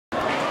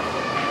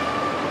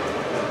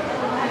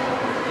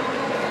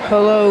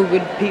Hello,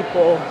 good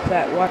people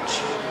that watch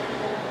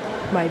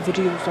my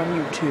videos on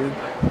YouTube.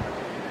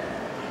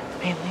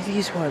 Mainly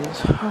these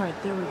ones. Alright,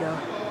 there we go.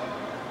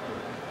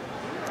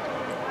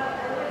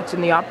 It's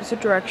in the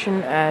opposite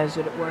direction as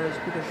it was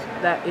because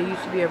it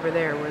used to be over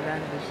there where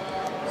that is.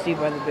 See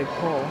by the big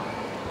pole.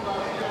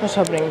 I was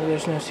hoping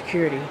there's no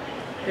security.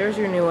 There's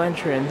your new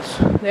entrance.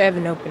 They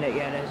haven't opened it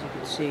yet, as you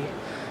can see.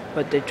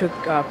 But they took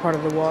part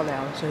of the wall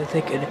down so that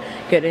they could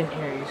get in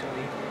here easily.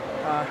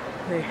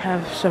 They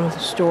have some of the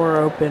store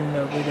open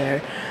over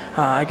there.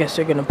 I guess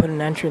they're going to put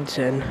an entrance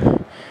in.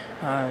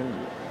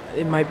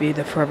 It might be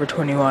the Forever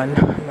 21.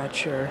 I'm not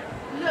sure.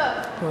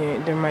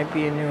 There might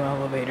be a new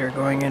elevator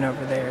going in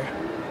over there.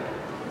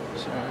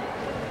 So,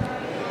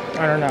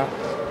 I don't know.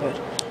 But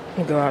I'm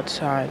going to go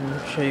outside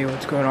and show you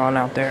what's going on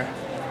out there.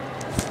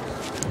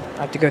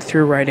 I have to go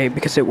through Rite Aid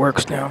because it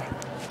works now.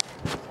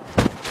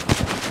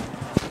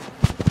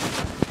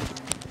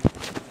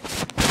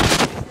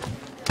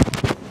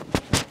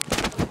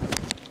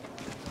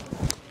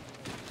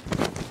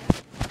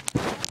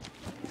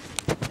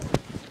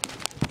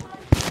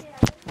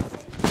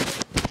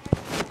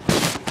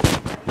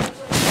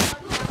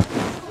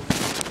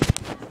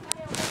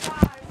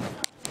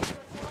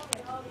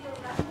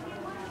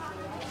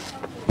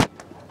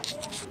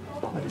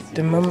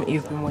 The moment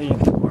you've been waiting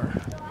for,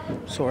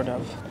 sort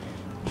of.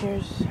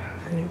 Here's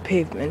the new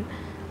pavement.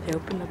 They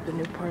opened up the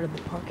new part of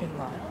the parking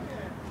lot.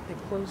 They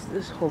closed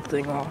this whole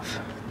thing off.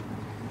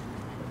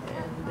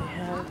 And they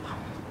have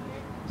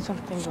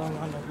something going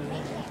on over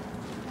there.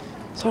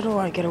 So I don't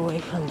want to get away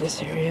from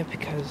this area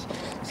because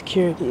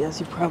security, as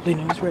you probably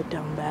know, is right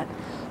down that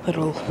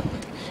little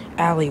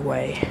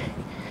alleyway.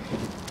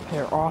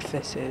 Their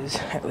office is,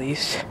 at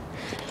least.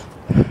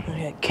 They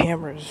had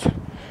cameras.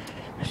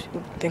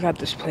 They got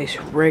this place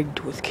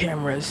rigged with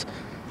cameras.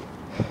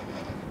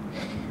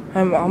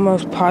 I'm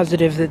almost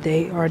positive that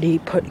they already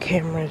put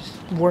cameras,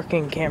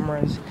 working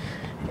cameras,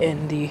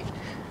 in the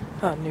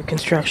new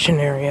construction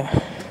area.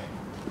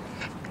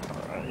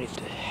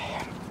 Alright.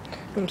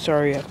 I'm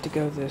sorry I have to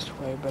go this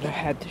way, but I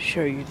had to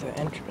show you the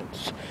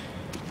entrance.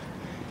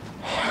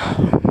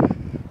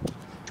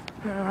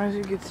 Now, as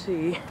you can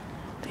see,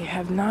 they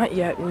have not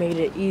yet made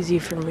it easy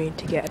for me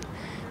to get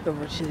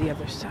over to the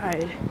other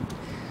side.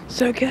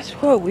 So guess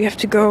what? We have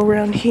to go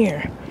around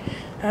here.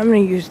 I'm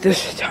going to use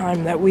this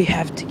time that we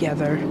have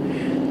together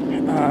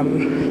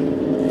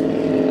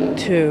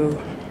to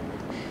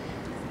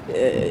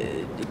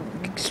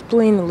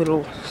explain a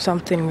little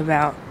something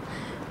about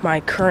my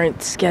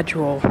current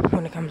schedule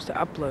when it comes to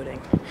uploading.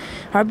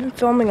 I've been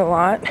filming a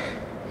lot.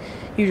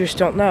 You just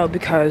don't know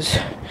because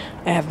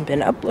I haven't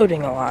been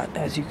uploading a lot,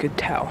 as you could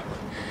tell.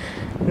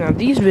 Now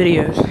these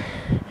videos,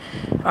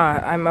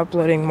 I'm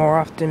uploading more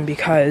often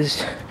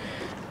because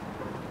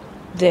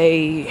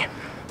they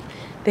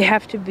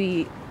have to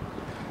be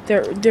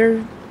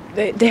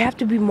they have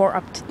to be more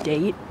up to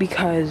date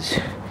because,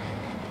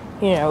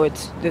 you know,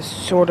 it's this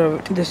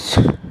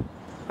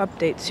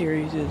update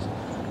series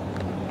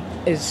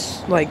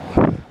is like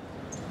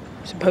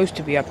supposed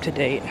to be up to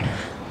date.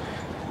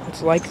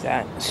 It's like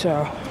that.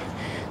 So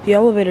the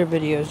elevator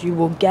videos you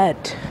will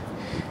get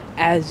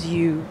as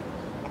you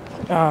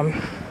gosh,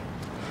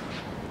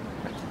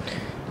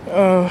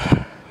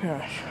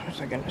 what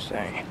was I gonna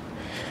say?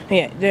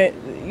 Yeah,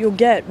 you'll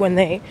get when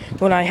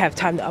I have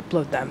time to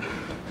upload them.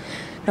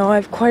 Now I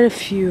have quite a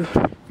few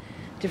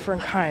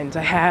different kinds.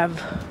 I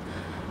have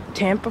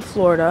Tampa,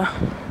 Florida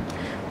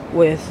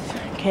with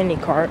Candy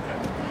Cart.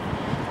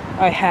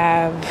 I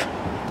have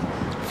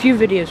a few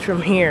videos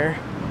from here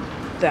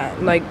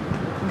that like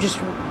just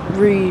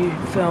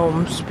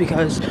re-films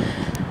because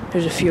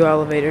there's a few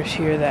elevators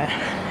here that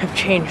have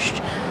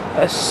changed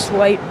a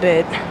slight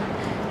bit.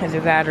 Either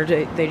that or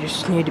they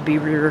just need to be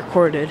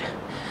re-recorded.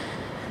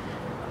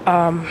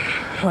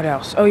 What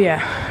else? Oh yeah,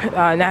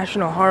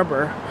 National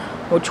Harbor,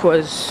 which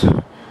was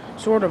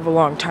sort of a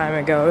long time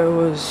ago. It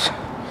was,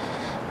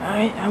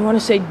 I want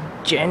to say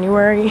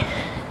January.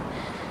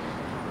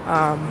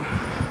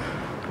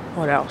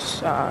 What else?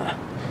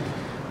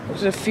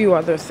 There's a few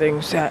other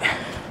things that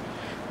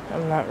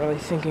I'm not really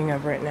thinking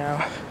of right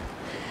now.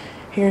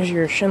 Here's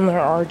your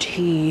Schindler RT,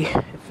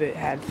 if it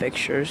had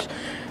fixtures.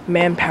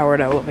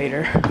 Man-powered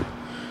elevator.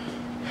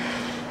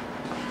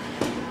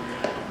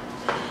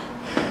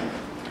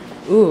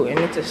 Ooh, and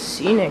it's a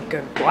scenic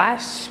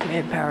glass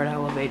man-powered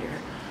elevator.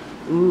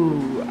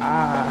 Ooh,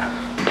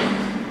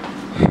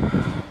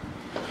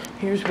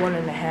 here's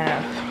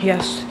 1.5.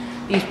 Yes,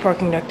 East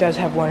Parking Deck does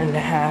have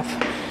 1.5,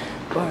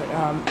 but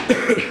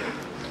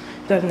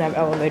doesn't have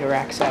elevator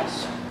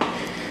access.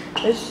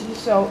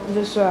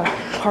 This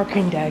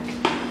parking deck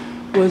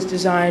was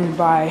designed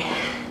by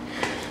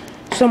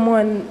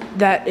someone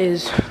that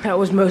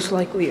was most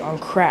likely on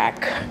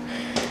crack.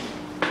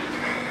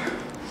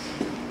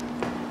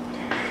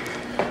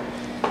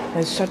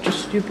 It's such a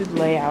stupid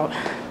layout.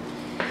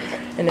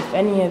 And if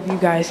any of you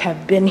guys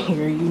have been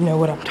here, you know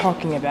what I'm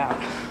talking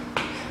about.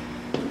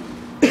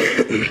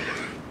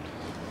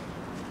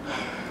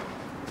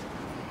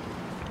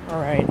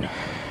 Alright.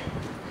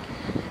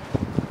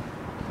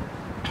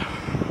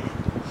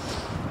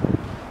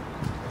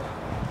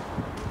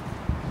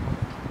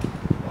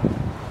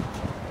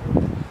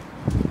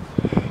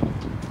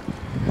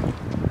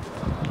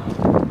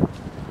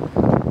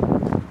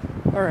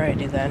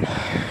 Alrighty then.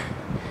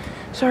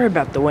 Sorry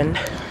about the wind.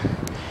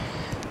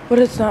 But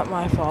it's not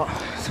my fault.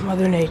 It's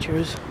Mother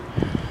Nature's.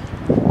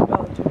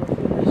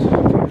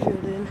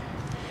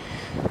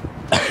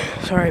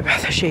 Sorry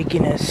about the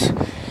shakiness.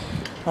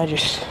 I'm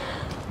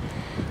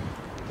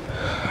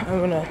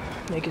gonna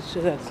make it so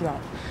that's not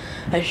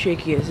as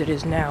shaky as it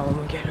is now when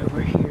we get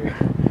over here.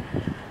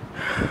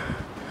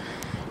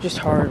 Just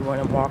hard when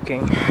I'm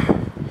walking.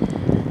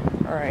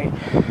 Alright.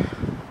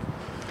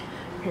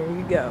 Here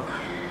we go.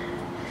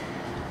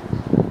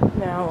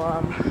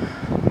 Now,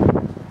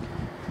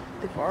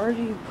 they've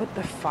already put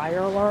the fire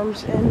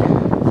alarms in.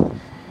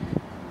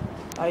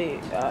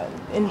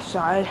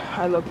 Inside,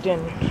 I looked in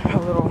a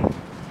little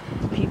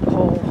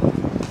peephole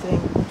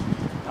thing.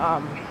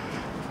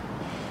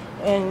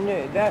 And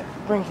that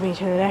brings me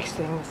to the next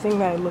thing. The thing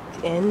that I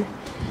looked in,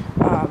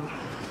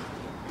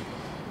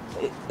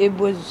 it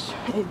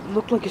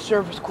looked like a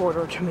service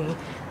corridor to me.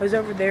 I was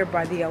over there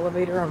by the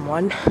elevator on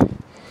 1.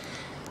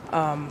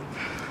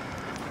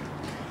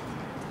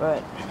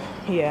 But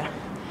yeah,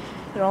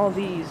 and all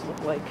these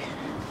look like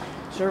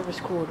service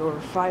corridor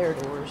fire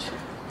doors.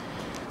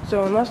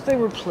 So unless they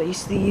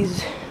replace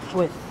these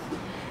with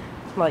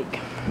like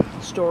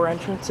store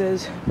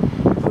entrances,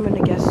 I'm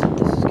gonna guess that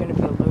this is gonna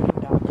be a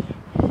loading dock.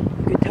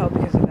 You could tell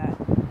because of that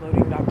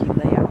loading docky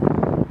layout.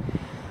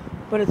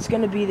 But it's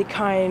gonna be the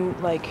kind,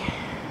 like,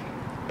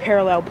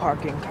 parallel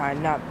parking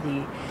kind, not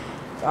the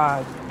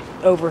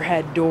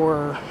overhead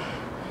door,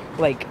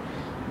 like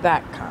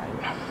that kind.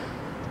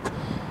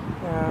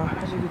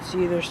 As you can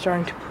see, they're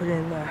starting to put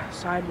in the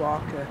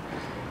sidewalk,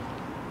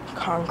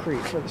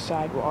 concrete for the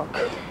sidewalk.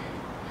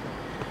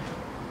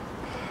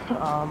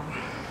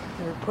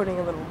 They're putting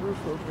a little roof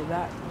over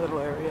that little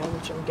area,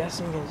 which I'm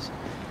guessing is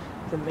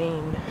the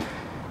main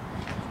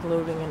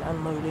loading and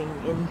unloading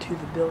into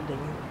the building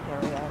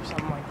area or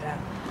something like that.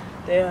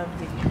 They have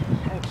the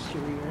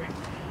exterior.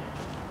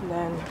 And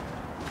then,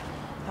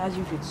 as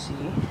you can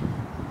see,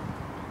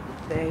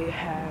 they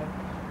have,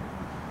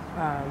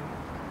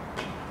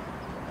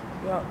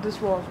 well, this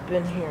wall's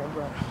been here,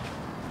 but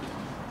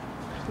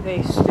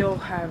they still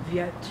have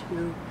yet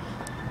to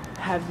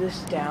have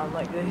this down.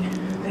 Like,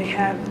 they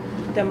have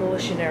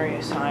demolition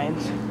area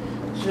signs,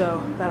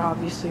 so that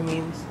obviously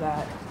means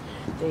that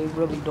they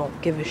really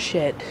don't give a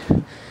shit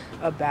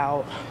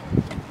about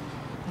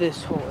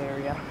this whole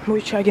area,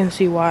 which I can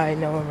see why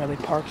no one really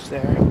parks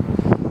there.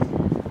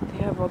 They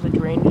have all the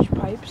drainage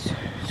pipes.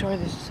 Sorry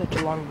this is such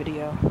a long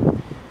video,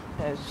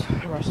 as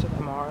the rest of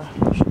them are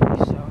usually,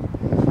 so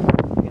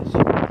I guess.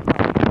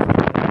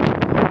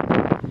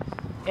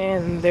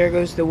 And there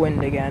goes the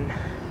wind again.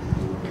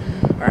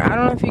 Alright, I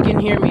don't know if you can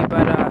hear me,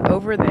 but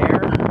over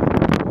there,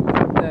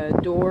 the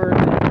door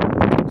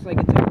that looks like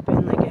it's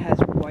open, like it has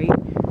white.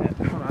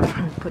 Hold on, let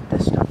me put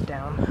this stuff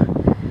down.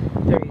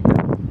 There you go.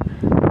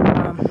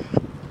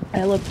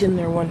 I looked in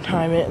there one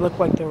time and it looked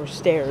like there were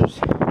stairs.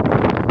 So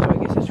I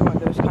guess it's one of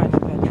those kind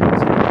of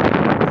entrances.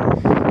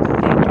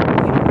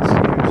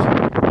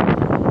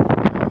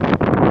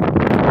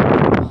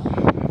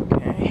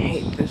 Okay, I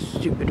hate this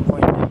stupid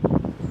wind.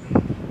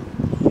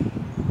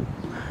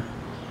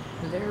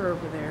 They're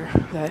over there.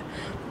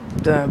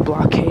 The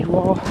blockade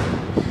wall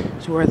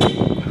is where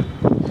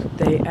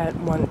they at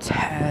once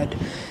had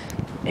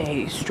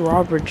a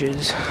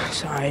Strawbridge's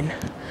sign,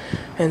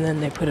 and then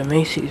they put a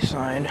Macy's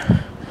sign.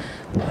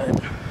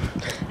 But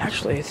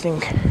actually, I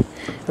think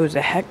it was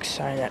a hex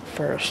sign at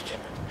first.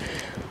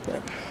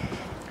 But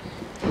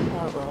I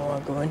don't really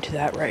want to go into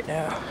that right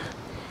now.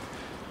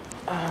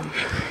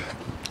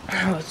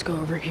 Let's go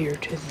over here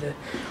to the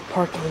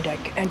parking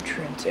deck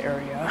entrance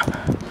area.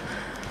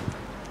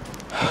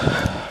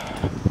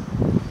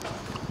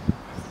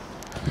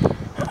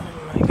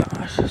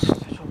 This is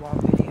such a long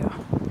video.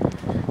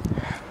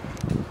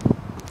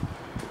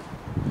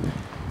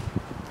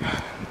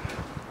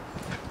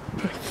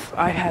 If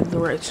I had the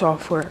right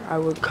software, I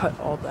would cut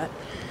all that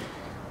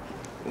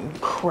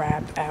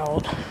crap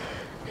out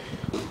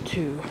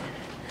to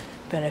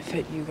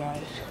benefit you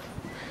guys.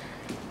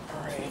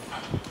 Alright.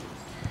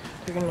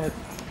 They're gonna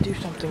do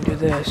something to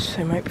this.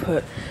 They might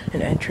put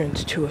an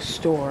entrance to a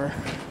store.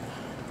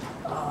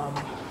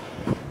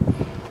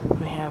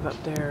 They have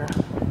up there.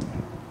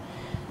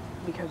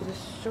 Because this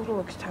sort of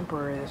looks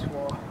temporary, this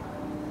wall.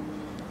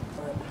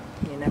 But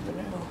you never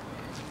know.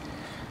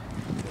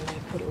 And they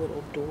put a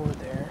little door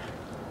there.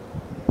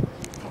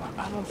 Well,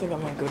 I don't think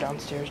I'm going to go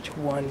downstairs to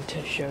 1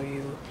 to show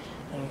you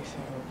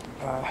anything.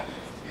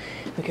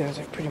 Because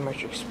I pretty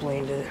much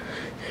explained it.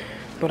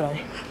 But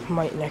I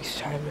might next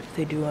time if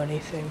they do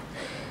anything.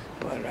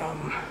 But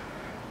I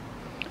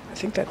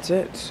think that's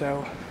it,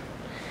 so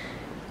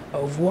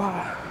au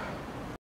revoir.